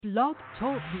Blog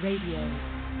Talk Radio.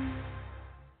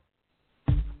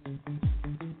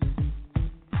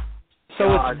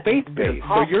 So it's faith-based.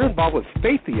 So you're involved with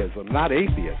faiththeism, not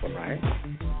atheism, right?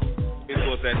 It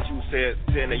was that you said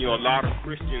that, a lot of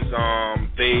Christians,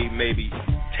 they maybe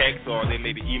text or they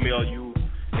maybe email you,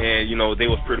 and, they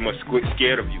was pretty much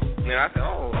scared of you. And I said,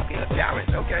 oh, okay, a challenge,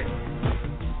 okay.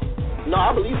 No,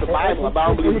 I believe the Bible, but I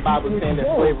don't believe the Bible is saying that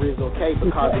slavery is okay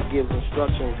because it gives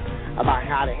instructions about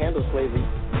how to handle slavery.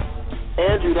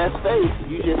 Andrew, that's faith.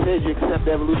 You just said you accept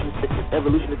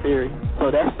evolutionary theory. So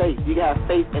that's faith. You got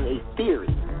faith in a theory.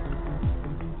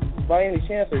 By any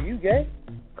chance, are you gay?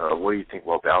 What do you think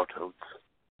about Battletoads?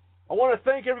 I want to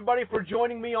thank everybody for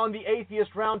joining me on the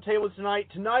Atheist Roundtable tonight.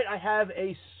 Tonight I have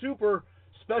a super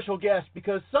special guest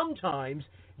because sometimes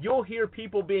you'll hear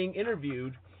people being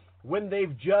interviewed when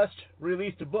they've just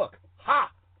released a book. Ha!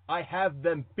 I have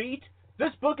them beat.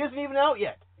 This book isn't even out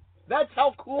yet. That's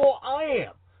how cool I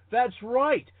am. That's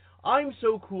right. I'm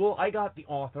so cool I got the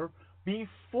author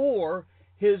before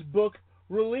his book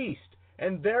released.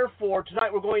 And therefore,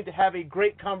 tonight we're going to have a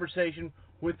great conversation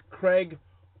with Craig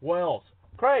Wells.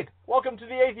 Craig, welcome to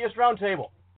the Atheist Roundtable.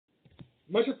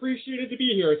 Much appreciated to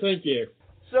be here. Thank you.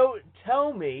 So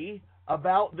tell me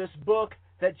about this book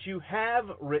that you have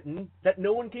written that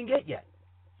no one can get yet.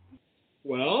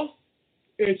 Well,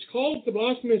 it's called the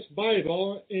Blasphemous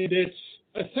Bible, and it's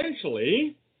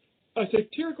essentially a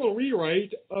satirical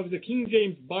rewrite of the King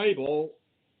James Bible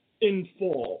in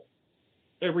full.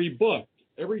 Every book,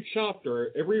 every chapter,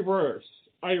 every verse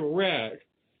I read,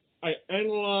 I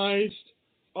analyzed,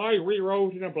 I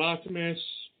rewrote in a blasphemous,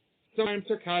 sometimes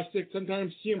sarcastic,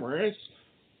 sometimes humorous,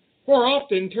 or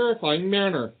often terrifying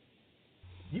manner.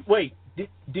 Wait,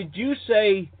 did you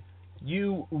say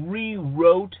you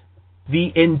rewrote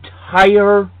the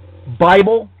entire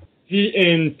Bible? The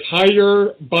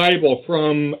entire Bible,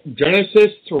 from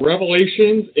Genesis to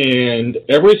Revelations and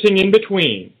everything in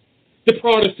between. The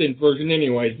Protestant version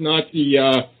anyways, not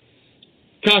the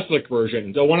Catholic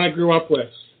version, the one I grew up with.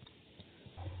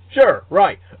 Sure,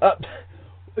 right.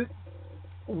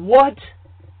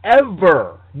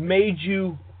 Whatever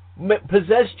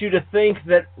possessed you to think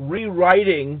that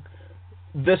rewriting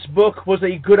this book was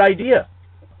a good idea?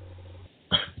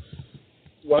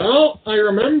 Well, I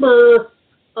remember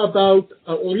about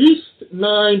at least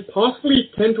 9, possibly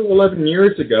 10 to 11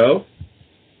 years ago.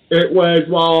 It was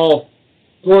while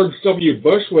George W.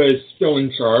 Bush was still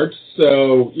in charge,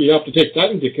 so you have to take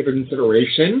that into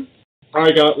consideration.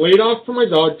 I got laid off from my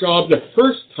job the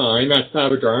first time at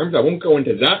Savage Arms. I won't go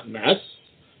into that mess.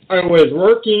 I was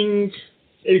working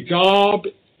a job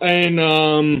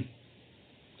in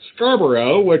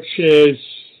Scarborough, which is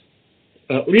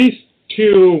at least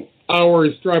 2 hours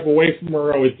drive away from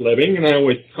where I was living, and I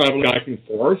was traveling back and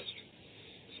forth,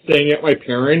 staying at my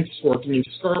parents', working in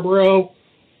Scarborough,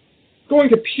 going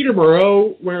to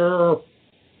Peterborough where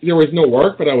there was no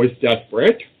work, but I was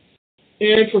desperate.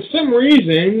 And for some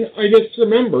reason, I just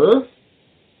remember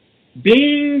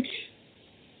being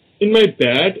in my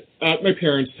bed at my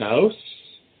parents' house,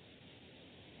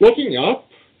 looking up,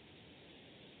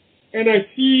 and I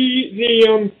see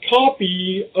the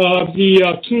copy of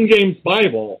the King James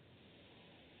Bible.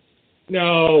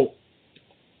 Now,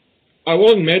 I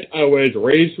will admit I was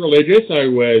raised religious. I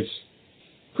was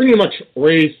pretty much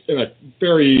raised in a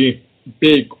very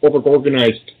big,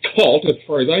 over-organized cult as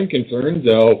far as I'm concerned,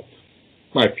 though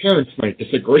my parents might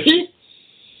disagree.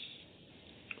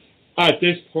 At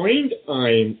this point,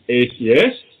 I'm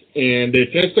atheist, and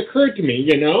it just occurred to me,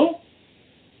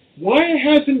 why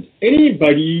hasn't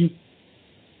anybody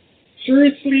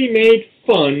seriously made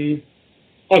fun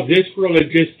of this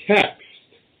religious text?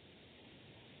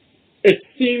 It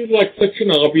seems like such an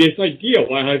obvious idea.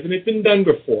 Why hasn't it been done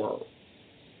before?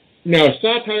 Now,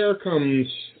 satire comes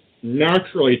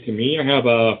naturally to me. I have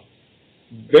a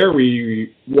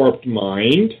very warped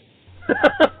mind.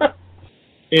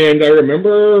 And I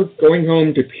remember going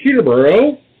home to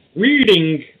Peterborough,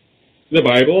 reading the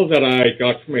Bible that I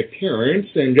got from my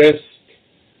parents, and just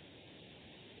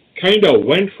kind of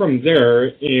went from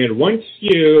there. And once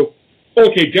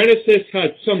Genesis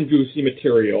had some juicy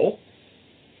material.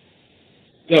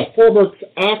 The 4 books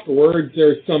afterwards,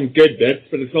 there's some good bits,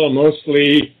 but it's all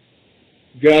mostly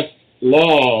just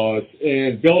laws,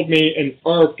 and build me an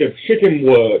ark of chicken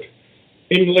wood,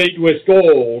 inlaid with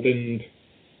gold, and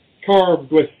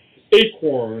carved with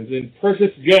acorns and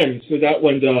precious gems, so that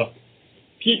when the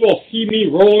people see me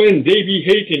rolling, they be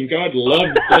hating God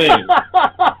loves bling.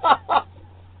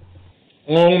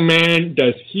 Oh man,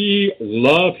 does he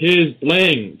love his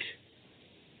bling.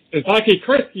 In fact, he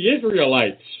cursed the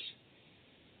Israelites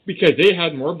because they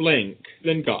had more bling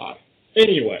than God.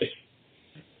 Anyway.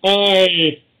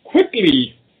 I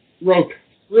quickly wrote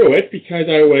through it because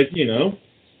I was,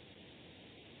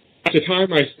 at the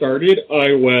time I started,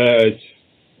 I was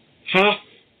half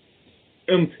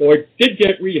employed, did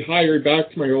get rehired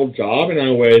back to my old job, and I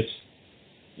was,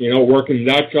 working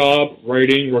that job,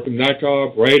 writing,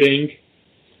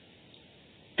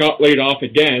 got laid off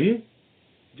again,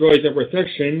 joys of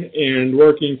recession, and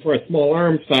working for a small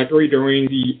arms factory during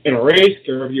the NRA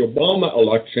scare of the Obama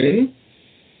election.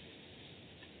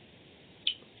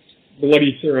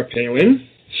 Bloody Sarah Palin.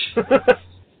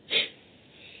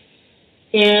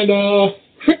 And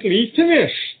quickly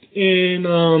finished in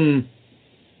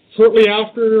shortly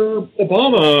after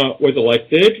Obama was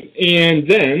elected, and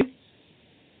then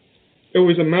it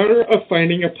was a matter of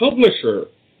finding a publisher.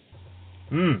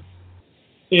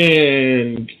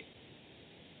 And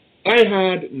I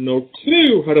had no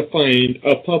clue how to find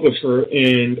a publisher,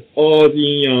 and all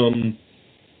the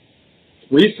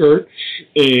research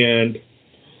and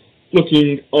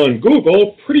looking on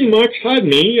Google pretty much had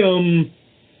me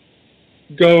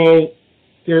go,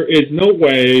 there is no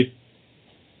way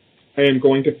I am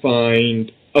going to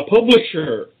find a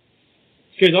publisher.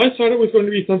 Because I thought it was going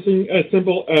to be something as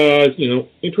simple as,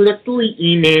 introductory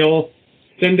email,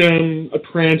 send them a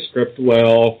transcript.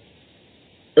 Well,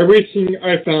 everything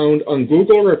I found on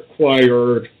Google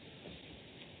required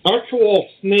actual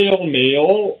snail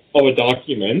mail of a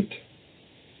document.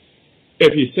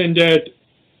 If you send it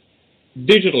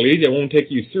digitally, they won't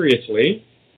take you seriously.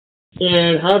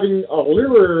 And having a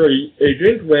literary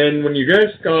agent when you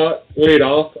just got laid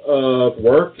off of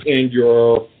work and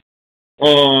you're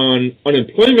on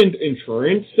unemployment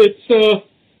insurance, it's a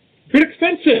bit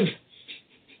expensive.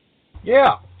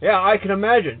 Yeah, I can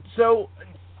imagine. So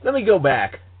let me go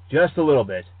back just a little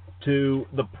bit to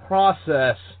the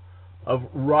process of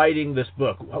writing this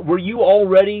book. Were you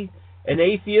already an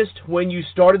atheist when you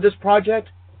started this project?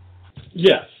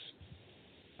 Yes.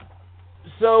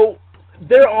 So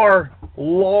there are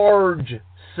large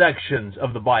sections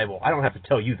of the Bible. I don't have to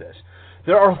tell you this.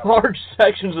 There are large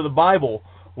sections of the Bible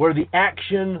where the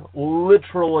action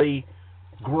literally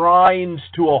grinds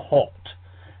to a halt.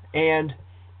 And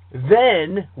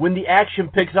then, when the action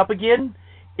picks up again,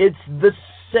 it's the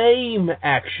same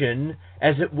action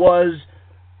as it was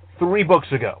 3 books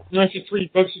ago. Not just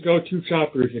 3 books ago, 2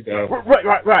 chapters ago.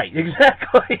 Right,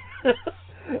 exactly.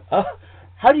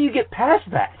 How do you get past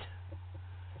that?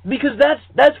 Because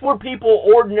that's where people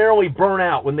ordinarily burn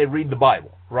out when they read the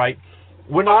Bible, right?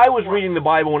 When I was reading the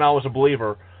Bible when I was a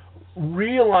believer,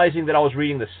 realizing that I was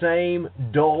reading the same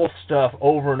dull stuff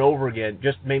over and over again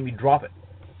just made me drop it.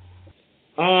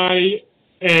 I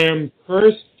am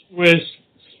cursed with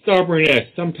stubbornness.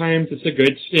 Sometimes it's a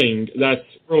good thing. That's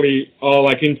really all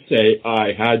I can say.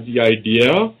 I had the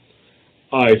idea,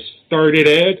 I started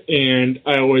it, and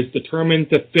I was determined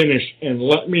to finish. And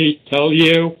let me tell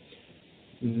you,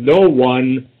 no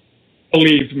one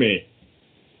believed me.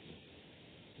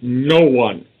 No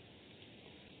one.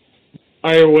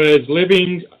 I was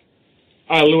living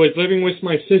with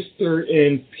my sister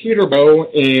in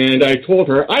Peterborough, and I told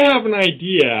her, I have an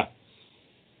idea.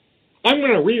 I'm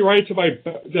going to rewrite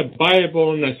the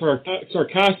Bible in a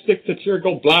sarcastic,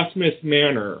 satirical, blasphemous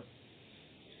manner.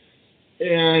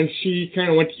 And she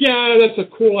kind of went, yeah, that's a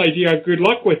cool idea. Good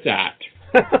luck with that.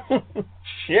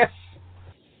 Yes.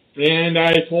 And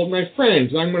I told my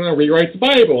friends, I'm going to rewrite the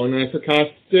Bible in a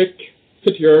sarcastic,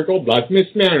 satirical,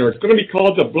 blasphemous manner. It's going to be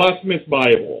called the Blasphemous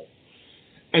Bible.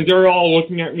 And they're all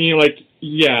looking at me like,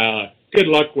 yeah, good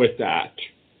luck with that.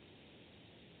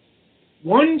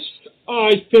 Once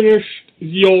I finished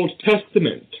the Old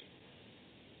Testament,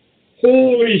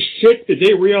 holy shit, did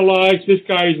they realize this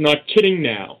guy is not kidding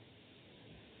now.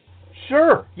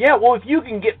 Sure. Yeah, well, if you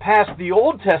can get past the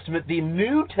Old Testament, the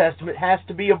New Testament has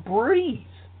to be a breeze.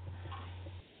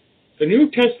 The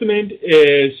New Testament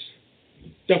is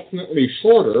definitely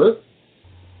shorter.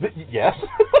 Yes.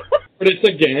 But it's,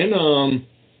 again,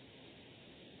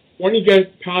 when you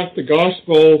get past the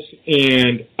Gospels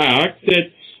and Acts,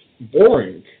 it's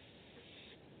boring.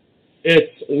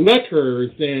 It's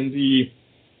letters and the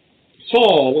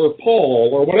Saul or Paul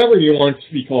or whatever you want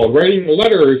to be called, writing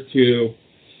letters to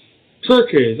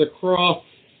churches across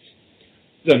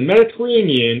the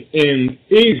Mediterranean and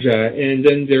Asia, and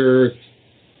then there's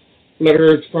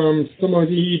letters from some of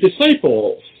the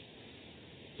disciples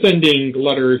sending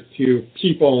letters to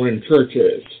people in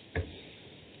churches.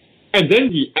 And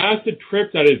then the acid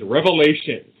trip that is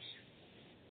Revelations.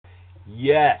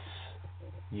 Yes.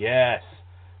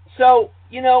 So,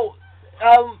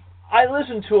 I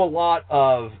listen to a lot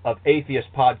of atheist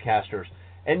podcasters,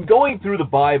 and going through the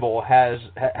Bible has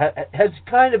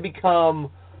kind of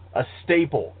become a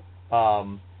staple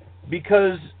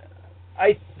because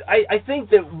I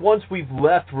think that once we've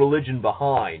left religion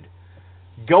behind,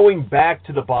 going back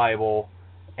to the Bible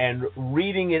and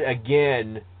reading it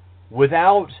again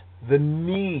without the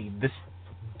need, this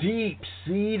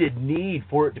deep-seated need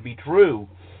for it to be true,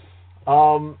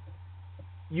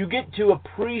 you get to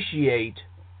appreciate,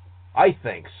 I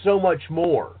think, so much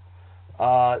more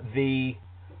the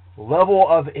level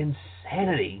of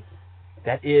insanity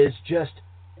that is just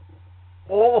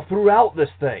all throughout this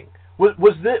thing.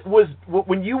 Was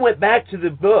when you went back to the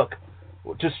book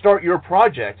to start your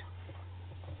project,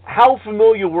 how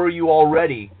familiar were you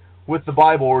already with the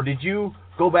Bible, or did you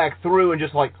go back through and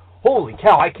just like, holy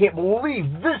cow, I can't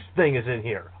believe this thing is in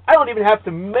here. I don't even have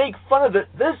to make fun of it.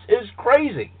 This is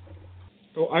crazy.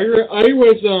 So I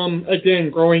was, again,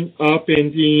 growing up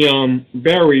in the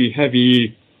very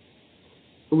heavy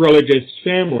religious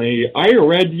family. I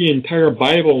read the entire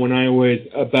Bible when I was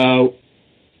about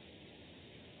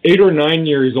 8 or 9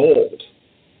 years old.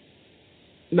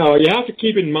 Now, you have to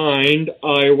keep in mind,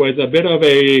 I was a bit of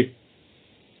a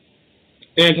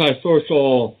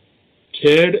antisocial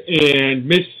kid and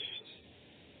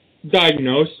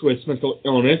misdiagnosed with mental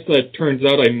illness. It turns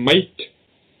out I might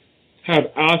have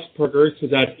Asperger's, so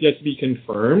that's yet to be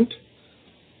confirmed.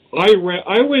 I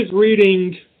was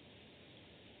reading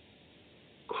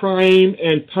Crime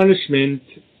and Punishment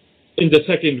in the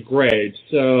 2nd grade,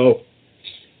 so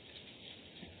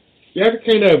you have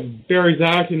to kind of bear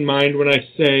that in mind when I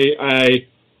say I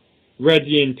read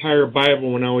the entire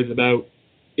Bible when I was about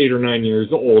 8 or 9 years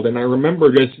old, and I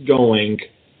remember just going,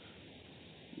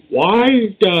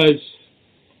 why does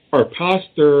our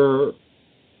pastor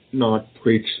not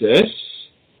preach this?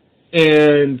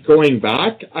 And going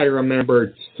back, I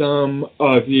remembered some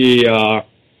of the,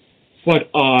 what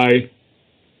I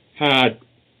had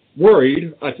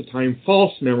worried at the time,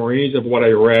 false memories of what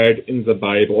I read in the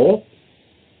Bible.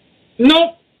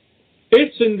 Nope,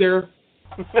 it's in there.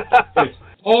 It's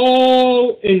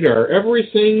all in there.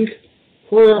 Everything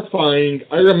horrifying.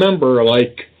 I remember,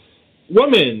 like,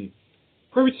 women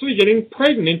purposely getting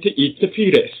pregnant to eat the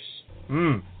fetus.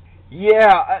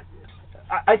 Yeah,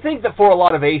 I think that for a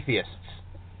lot of atheists,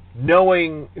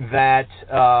 knowing that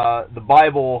the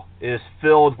Bible is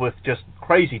filled with just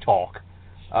crazy talk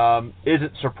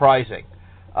isn't surprising.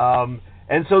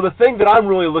 And so the thing that I'm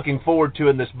really looking forward to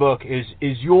in this book is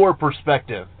your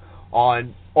perspective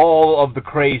on all of the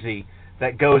crazy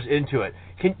that goes into it.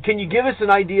 Can you give us an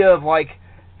idea of, like,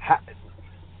 how,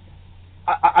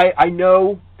 I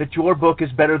know that your book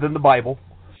is better than the Bible,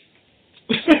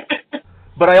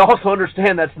 but I also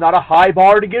understand that's not a high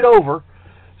bar to get over.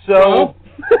 So,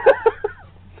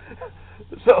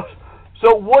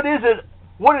 so what is it?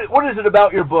 What is it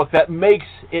about your book that makes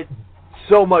it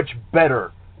so much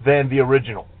better than the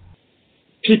original?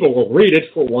 People will read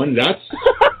it, for one. That's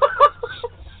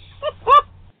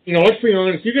let's be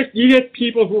honest. You get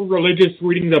people who are religious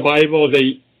reading the Bible.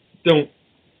 They don't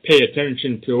pay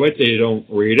attention to it. They don't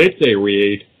read it. They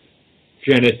read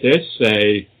Genesis.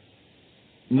 They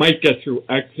might get through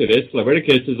Exodus.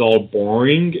 Leviticus is all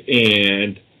boring,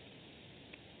 and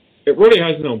it really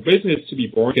has no business to be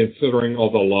boring, considering all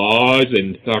the laws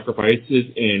and sacrifices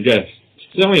and just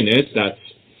silliness that's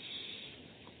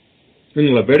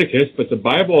in Leviticus. But the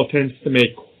Bible tends to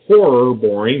make horror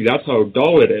boring. That's how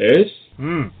dull it is.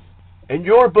 And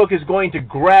your book is going to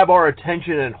grab our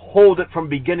attention and hold it from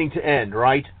beginning to end,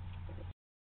 right?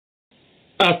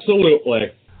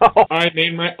 Absolutely.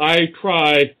 I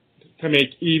try to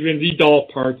make even the dull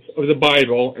parts of the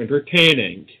Bible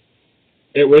entertaining.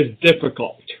 It was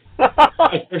difficult,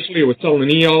 especially with some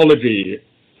neology.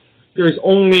 There's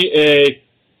only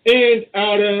and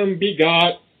Adam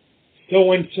begot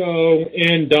so-and-so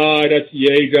and died at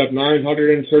the age of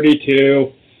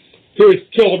 932. He was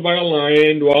killed by a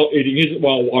lion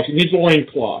while washing his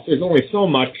loincloth. There's only so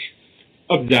much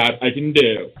of that I can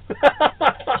do.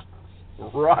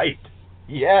 Right.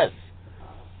 Yes.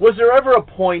 Was there ever a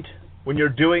point when you're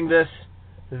doing this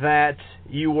that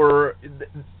you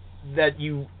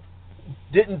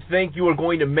didn't think you were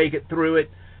going to make it through it?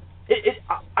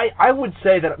 I would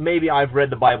say that maybe I've read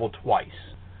the Bible twice,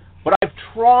 but I've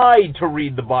tried to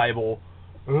read the Bible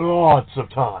lots of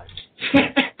times.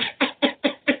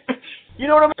 You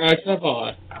know what I mean? That's a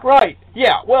thought. Right.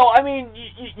 Yeah. Well, I mean,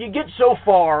 you get so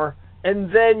far,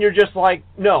 and then you're just like,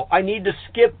 no, I need to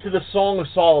skip to the Song of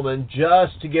Solomon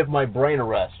just to give my brain a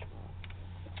rest,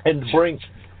 and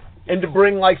to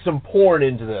bring like some porn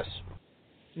into this.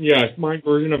 Yes, my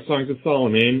version of Songs of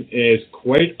Solomon is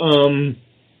quite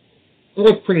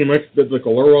it's pretty much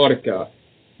biblical erotica.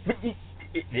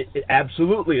 It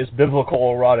absolutely is biblical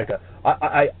erotica.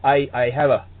 I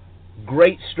have a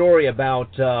great story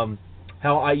about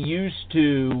how I used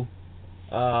to.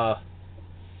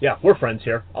 Yeah, we're friends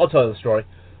here. I'll tell you the story.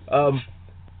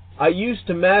 I used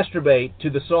to masturbate to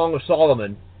the Song of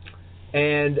Solomon,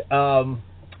 and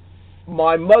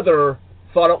my mother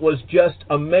thought it was just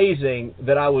amazing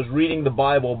that I was reading the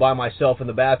Bible by myself in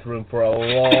the bathroom for a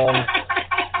long,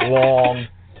 long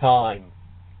time.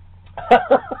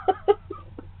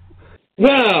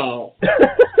 Well,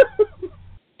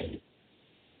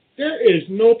 there is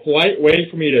no polite way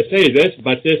for me to say this,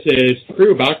 but this is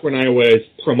true. Back when I was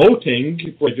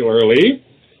promoting regularly,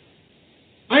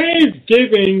 I've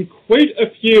given quite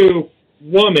a few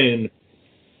women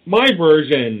my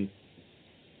version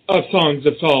of Songs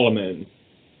of Solomon.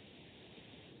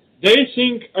 They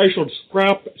think I should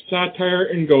scrap satire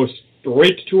and go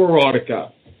straight to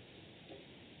erotica.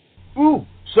 Ooh,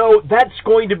 so that's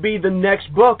going to be the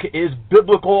next book, is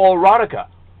biblical erotica.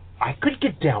 I could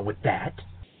get down with that.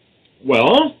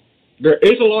 Well, there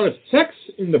is a lot of sex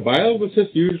in the Bible, but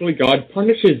just usually God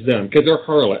punishes them because they're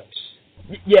harlots.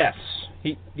 Yes,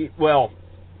 well,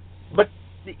 but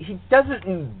he does it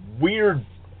in weird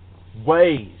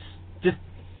ways.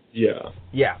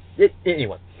 Yeah.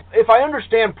 Anyway, if I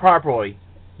understand properly,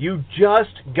 you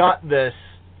just got this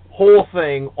whole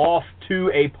thing off to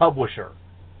a publisher.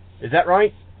 Is that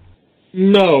right?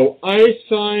 No, I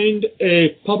signed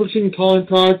a publishing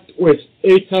contract with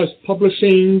ATAS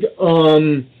Publishing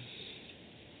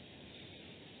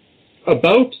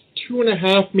about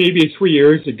 2.5, maybe 3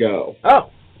 years ago. Oh.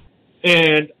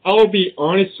 And I'll be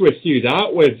honest with you,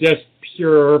 that was just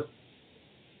pure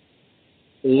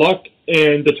luck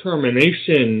and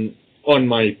determination on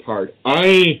my part.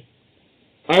 I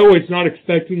was not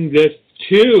expecting this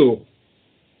to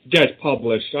get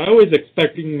published. I was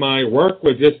expecting my work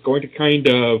was just going to kind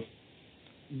of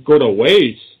go to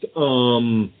waste.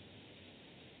 To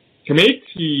make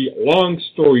the long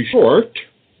story short,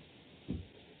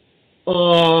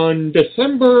 on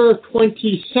December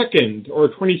 22nd or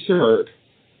 23rd,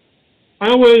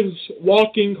 I was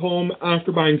walking home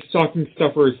after buying stocking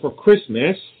stuffers for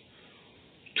Christmas,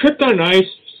 tripped on ice,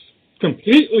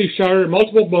 completely shattered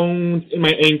multiple bones in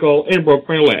my ankle, and broke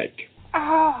my leg.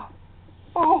 Ah!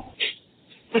 Oh!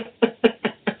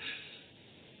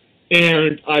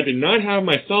 And I did not have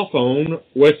my cell phone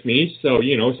with me, so,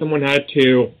 someone had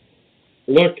to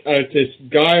look at this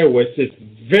guy with this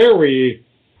very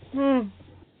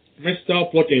messed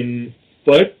up looking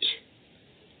foot,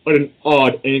 but an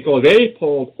odd ankle. They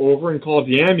pulled over and called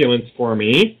the ambulance for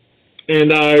me.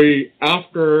 And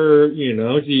after,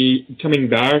 the coming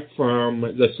back from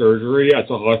the surgery at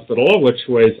the hospital, which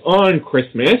was on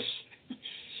Christmas,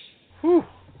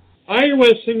 I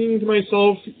was thinking to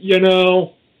myself,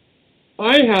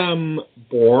 I am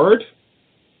bored.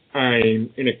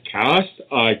 I'm in a cast.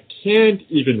 I can't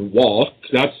even walk.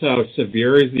 That's how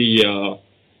severe the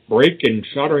break and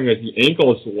shattering of the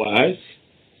ankles was.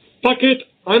 Fuck it,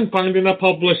 I'm finding a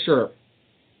publisher.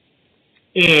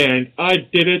 And I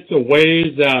did it the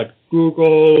way that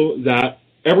Google, that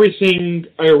everything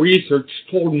I researched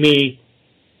told me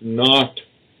not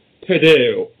to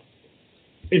do.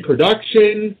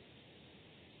 Introduction,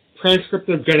 transcript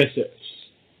of Genesis,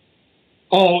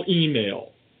 all email.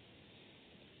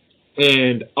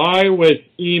 And I was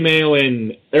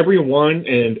emailing everyone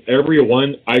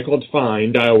I could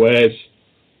find. I was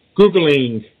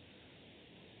Googling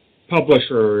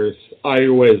publishers. I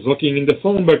was looking in the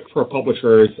phone book for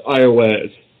publishers. I was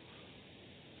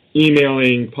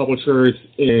emailing publishers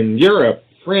in Europe,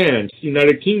 France,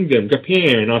 United Kingdom,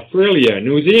 Japan, Australia,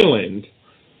 New Zealand.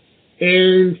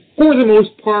 And for the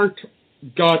most part,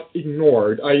 got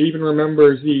ignored. I even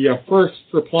remember the first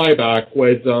reply back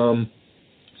was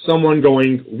someone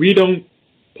going, "We don't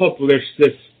publish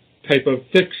this type of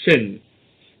fiction."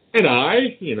 And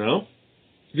I,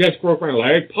 just broke my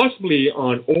leg, possibly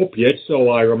on opiates, so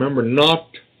I remember not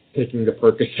taking the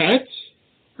Percocets.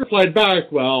 Replied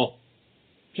back, "Well,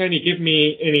 can you give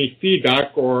me any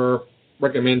feedback or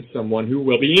recommend someone who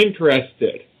will be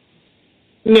interested?"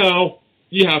 "No,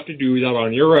 you have to do that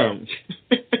on your own."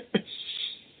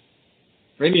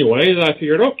 Anyways, I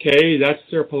figured, okay, that's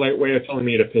their polite way of telling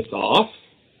me to piss off.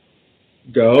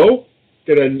 Go,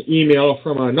 get an email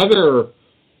from another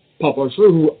publisher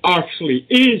who actually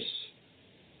is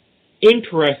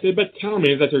interested, but tell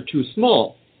me that they're too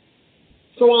small.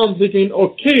 So I'm thinking,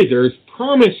 okay, there's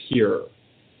promise here.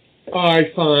 I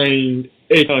find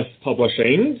ATAS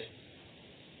Publishing.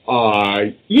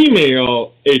 I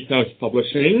email ATAS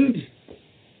Publishing.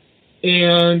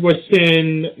 And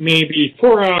within maybe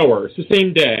 4 hours, the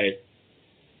same day,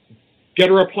 get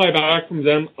a reply back from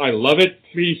them. "I love it.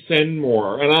 Please send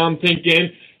more." And I'm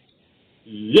thinking,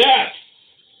 yes,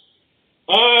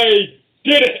 I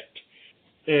did it.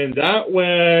 And that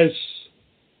was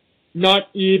not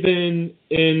even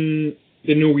in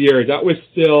the new year. That was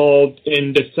still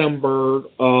in December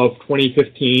of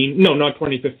 2015. No, not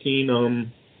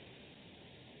 2015.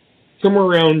 Somewhere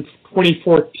around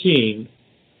 2014,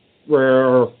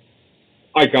 where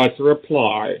I got the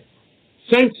reply.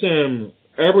 Sent them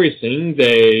everything.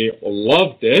 They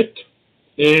loved it.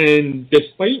 And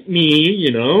despite me,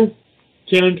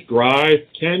 can't drive,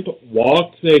 can't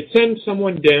walk, they sent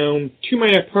someone down to my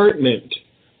apartment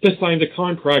to sign the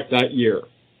contract that year.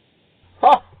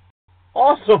 Huh.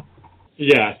 Awesome.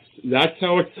 Yes, that's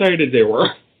how excited they were.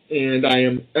 And I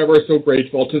am ever so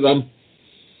grateful to them.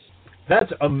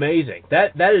 That's amazing.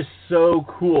 That is so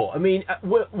cool. I mean,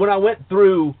 when I went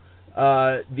through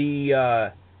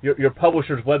your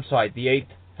publisher's website, the 8th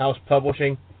House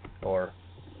Publishing, or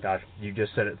gosh, you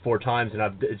just said it 4 times and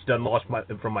it's done lost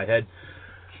from my head.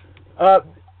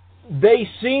 They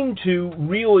seem to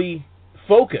really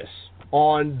focus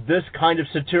on this kind of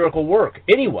satirical work.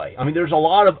 Anyway, I mean, there's a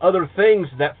lot of other things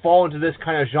that fall into this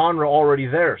kind of genre already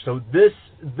there. So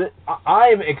I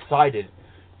am excited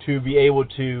to be able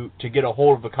to get a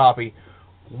hold of a copy.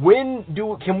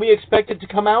 Can we expect it to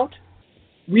come out?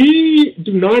 We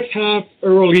do not have a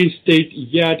release date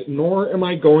yet, nor am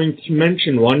I going to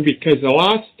mention one, because the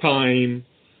last time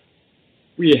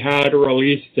we had a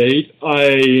release date,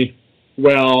 the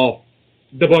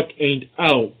book ain't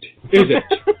out, is it?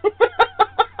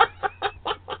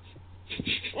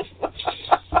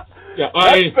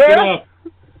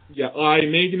 I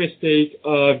made the mistake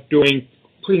of doing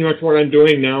pretty much what I'm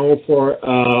doing now for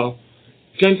a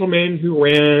gentleman who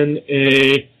ran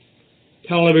a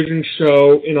television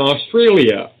show in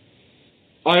Australia.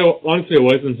 I honestly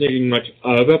wasn't thinking much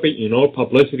of it, but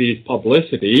publicity is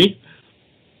publicity.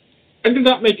 Ended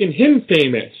up making him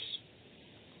famous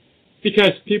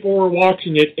because people were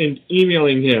watching it and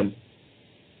emailing him.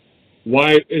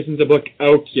 Why isn't the book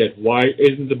out yet? Why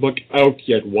isn't the book out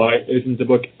yet? Why isn't the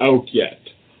book out yet?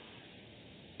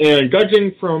 And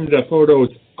judging from the photos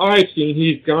I've seen,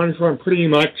 he's gone from pretty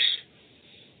much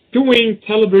doing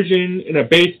television in a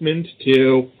basement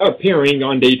to appearing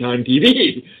on daytime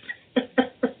TV.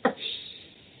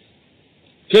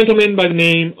 Gentleman by the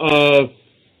name of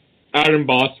Adam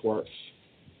Bosworth.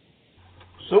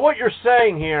 So what you're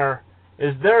saying here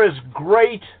is there is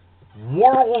great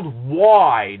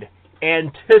worldwide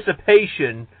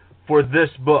anticipation for this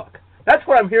book. That's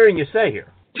what I'm hearing you say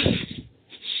here.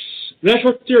 That's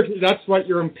what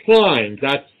you're implying.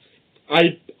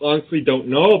 I honestly don't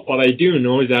know, but I do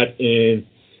know that in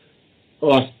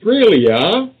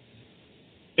Australia,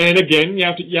 and again, you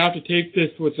have to take this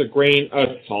with a grain of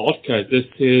salt, because this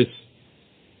is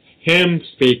him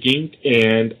speaking,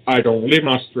 and I don't live in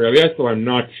Australia, so I'm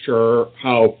not sure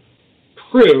how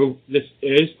true this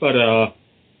is, but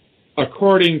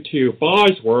according to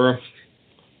Bosworth,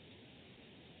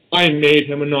 I made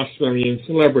him an Australian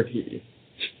celebrity.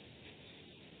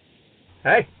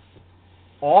 Hey,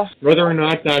 awesome. Whether or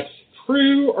not that's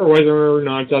true, or whether or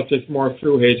not that's just more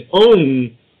through his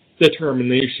own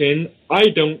determination, I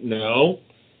don't know.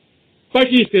 But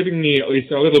he's giving me at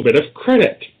least a little bit of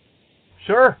credit.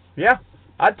 Sure, yeah,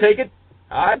 I'd take it.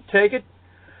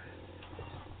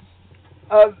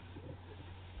 All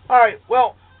right,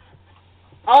 well,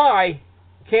 I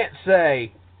can't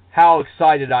say how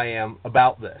excited I am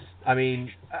about this. I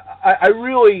mean, I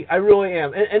really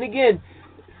am. And again,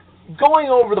 going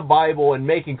over the Bible and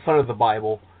making fun of the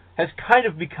Bible has kind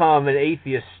of become an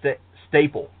atheist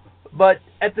staple. But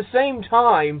at the same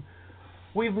time,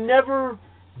 we've never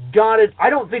got it. I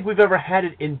don't think we've ever had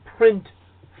it in print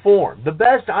form. The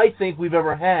best I think we've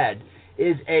ever had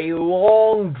is a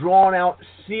long, drawn-out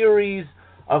series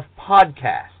of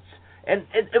podcasts. And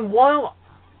while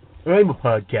I'm a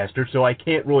podcaster, so I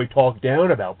can't really talk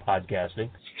down about podcasting,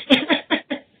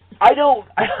 I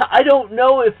don't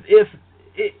know if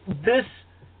this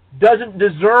doesn't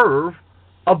deserve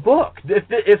a book.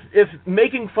 If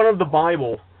making fun of the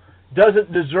Bible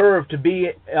doesn't deserve to be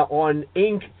on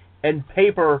ink and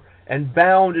paper and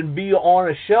bound and be on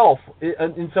a shelf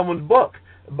in someone's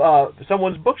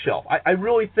bookshelf. I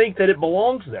really think that it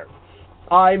belongs there.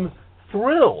 I'm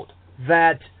thrilled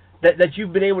that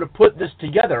you've been able to put this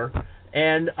together,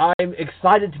 and I'm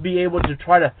excited to be able to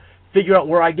try to figure out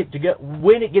where I get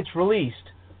when it gets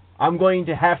released. I'm going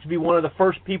to have to be one of the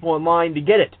first people in line to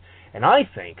get it. And I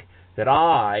think that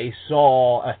I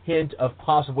saw a hint of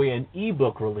possibly an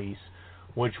ebook release,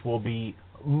 which will be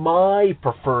my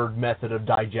preferred method of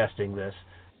digesting this.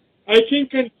 I can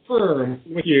confirm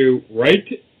with you right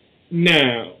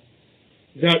now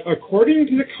that according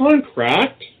to the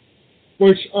contract,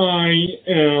 which I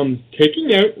am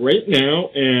taking out right now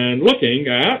and looking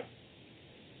at,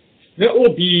 that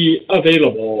will be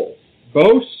available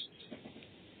both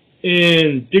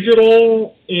in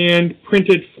digital and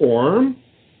printed form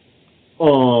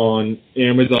on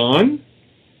Amazon,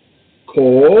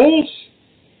 Kohl's,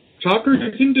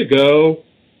 Chalkers Indigo,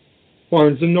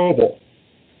 Barnes & Noble.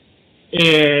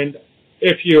 And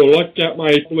if you look at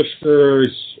my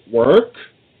publisher's work,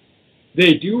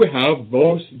 they do have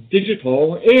both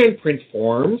digital and print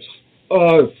forms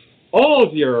of all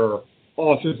of your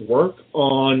author's work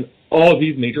on all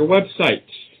these major websites.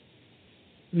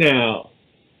 Now,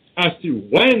 as to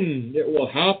when it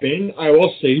will happen, I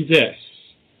will say this.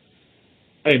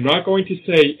 I am not going to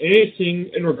say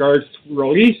anything in regards to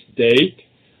release date,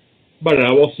 but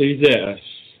I will say this.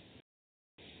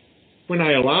 When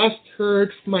I last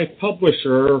heard from my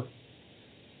publisher,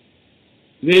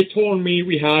 they told me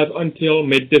we have until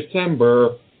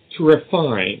mid-December to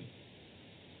refine.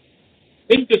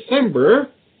 Mid-December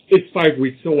is 5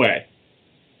 weeks away.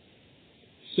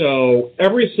 So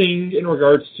everything in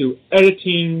regards to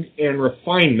editing and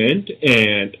refinement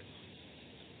and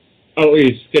at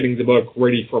least getting the book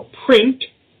ready for print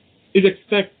is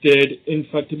expected in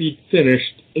fact to be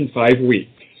finished in 5 weeks.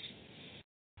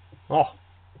 Oh,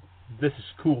 this is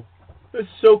cool. This is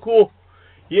so cool.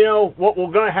 You know, what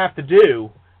we're going to have to do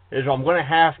is I'm going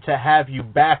to have you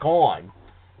back on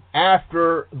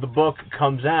after the book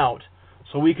comes out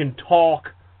so we can talk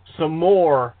some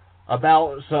more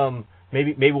about some,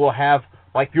 maybe we'll have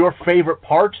like your favorite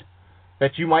part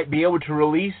that you might be able to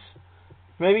release,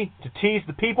 maybe to tease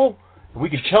the people. We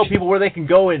can tell people where they can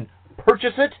go and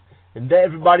purchase it, and then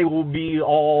everybody will be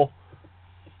all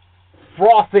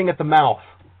frothing at the mouth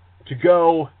to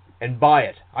go and buy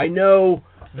it. I know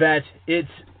that it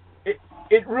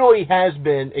really has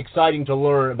been exciting to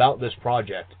learn about this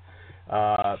project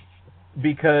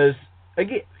because,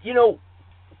 again, you know,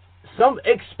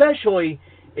 especially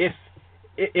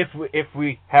if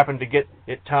we happen to get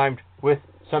it timed with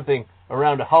something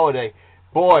around a holiday,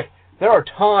 boy, there are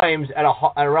times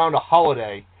around a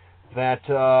holiday that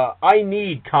I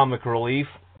need comic relief.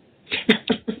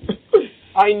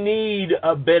 I need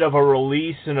a bit of a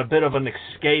release and a bit of an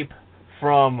escape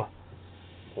from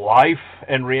life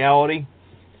and reality,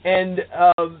 and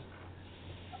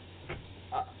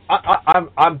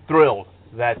I'm thrilled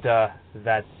that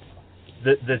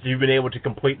you've been able to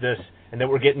complete this and that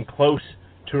we're getting close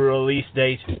to a release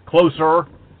date, closer,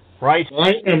 right?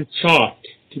 I am shocked,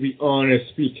 to be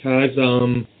honest, because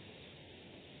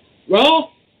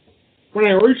well, when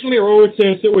I originally wrote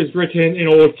this, it was written in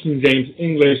Old King James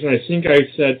English, and I think I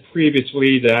said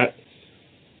previously that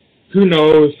who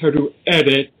knows how to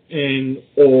edit in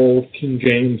Old King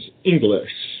James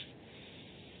English.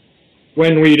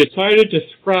 When we decided to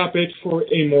scrap it for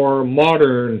a more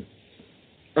modern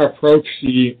approach,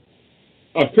 the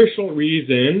official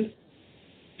reason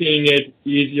being it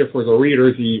easier for the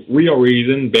reader, the real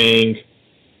reason being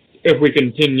if we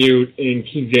continued in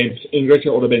King James English, it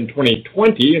would have been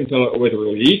 2020 until it was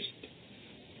released.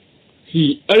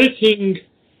 The editing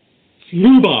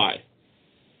flew by.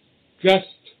 Just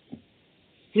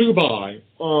flew by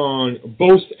on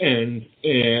both ends,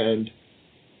 and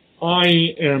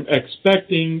I am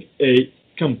expecting a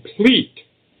complete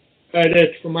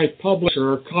edit from my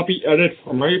publisher, copy edit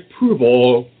for my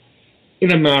approval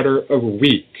in a matter of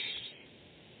weeks.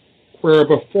 Where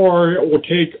before it will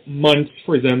take months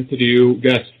for them to do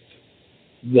just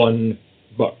one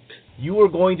book. You were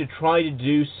going to try to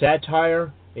do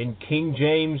satire in King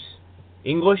James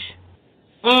English?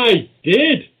 I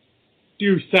did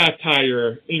do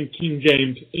satire in King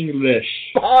James English.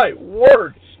 My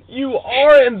word, you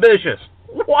are ambitious.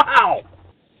 Wow.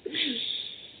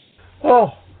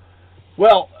 Oh,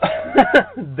 well,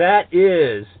 that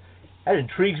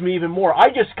intrigues me even more. I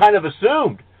just kind of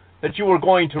assumed that you were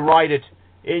going to write it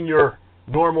in your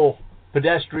normal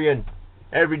pedestrian,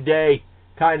 everyday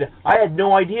kind of... I had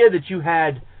no idea that you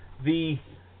had the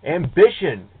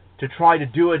ambition to try to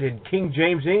do it in King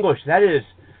James English. That is...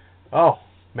 Oh,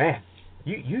 man.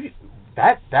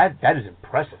 That is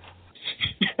impressive.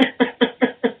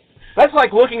 That's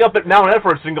like looking up at Mount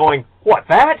Everest and going, what,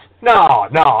 that? No,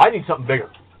 I need something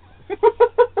bigger.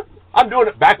 I'm doing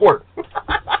it backward.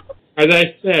 As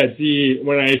I said,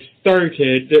 when I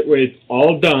started, it was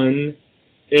all done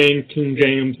in King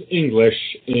James English,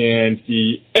 and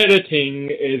the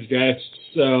editing is just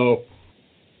so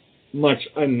much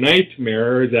a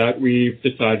nightmare that we've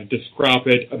decided to scrap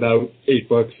it about 8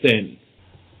 books in.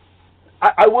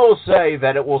 I will say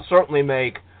that it will certainly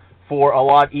make for a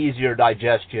lot easier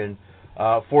digestion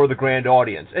for the grand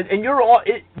audience. And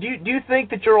do you think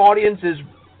that your audience is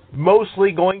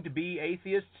mostly going to be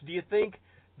atheists. Do you think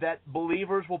that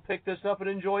believers will pick this up and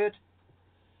enjoy it?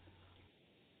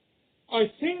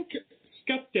 I think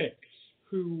skeptics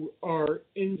who are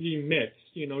in the midst,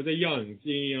 the young,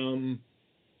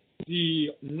 the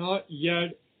not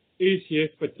yet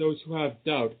atheists, but those who have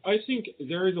doubt, I think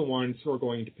they're the ones who are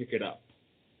going to pick it up.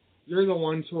 They're the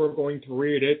ones who are going to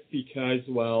read it because,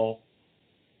 well,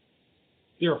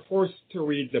 they're forced to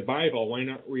read the Bible. Why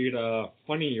not read a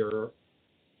funnier,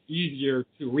 easier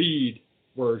to read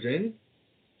version?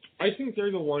 I think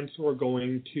they're the ones who are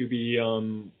going to be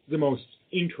the most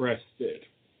interested.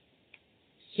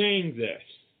 Saying this,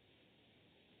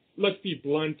 let's be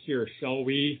blunt here, shall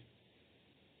we?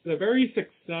 The very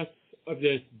success of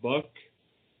this book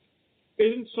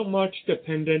isn't so much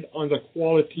dependent on the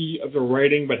quality of the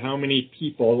writing, but how many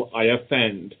people I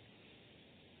offend.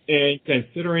 And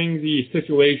considering the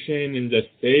situation in the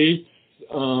States,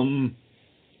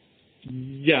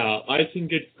 I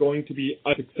think it's going to be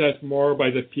a success more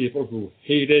by the people who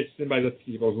hate it than by the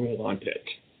people who want it.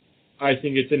 I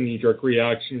think it's a knee-jerk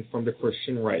reaction from the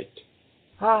Christian right.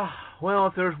 Well,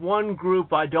 if there's one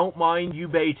group I don't mind you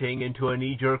baiting into a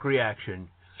knee-jerk reaction.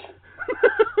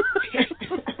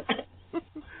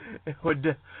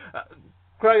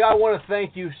 Craig, I want to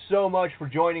thank you so much for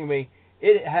joining me.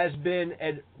 It has been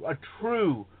a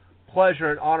true pleasure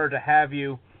and honor to have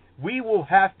you. I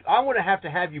want to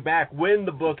have you back when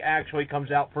the book actually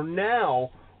comes out. For now,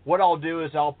 what I'll do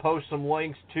is I'll post some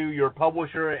links to your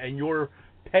publisher and your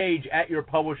page at your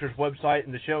publisher's website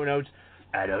in the show notes.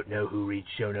 I don't know who reads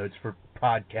show notes for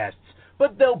podcasts,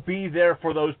 but they'll be there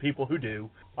for those people who do.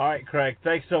 All right, Craig,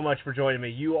 thanks so much for joining me.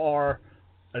 You are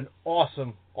an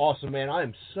awesome, awesome man. I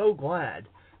am so glad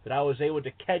that I was able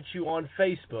to catch you on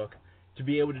Facebook to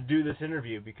be able to do this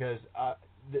interview because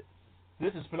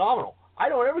this is phenomenal. I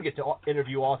don't ever get to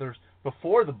interview authors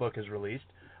before the book is released.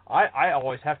 I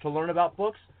always have to learn about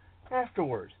books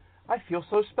afterwards. I feel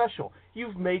so special.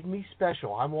 You've made me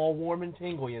special. I'm all warm and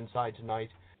tingly inside tonight.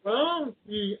 Well,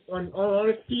 in all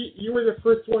honesty, you were the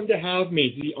first one to have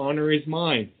me. The honor is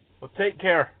mine. Well, take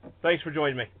care. Thanks for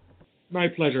joining me. My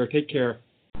pleasure. Take care.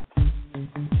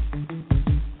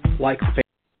 Like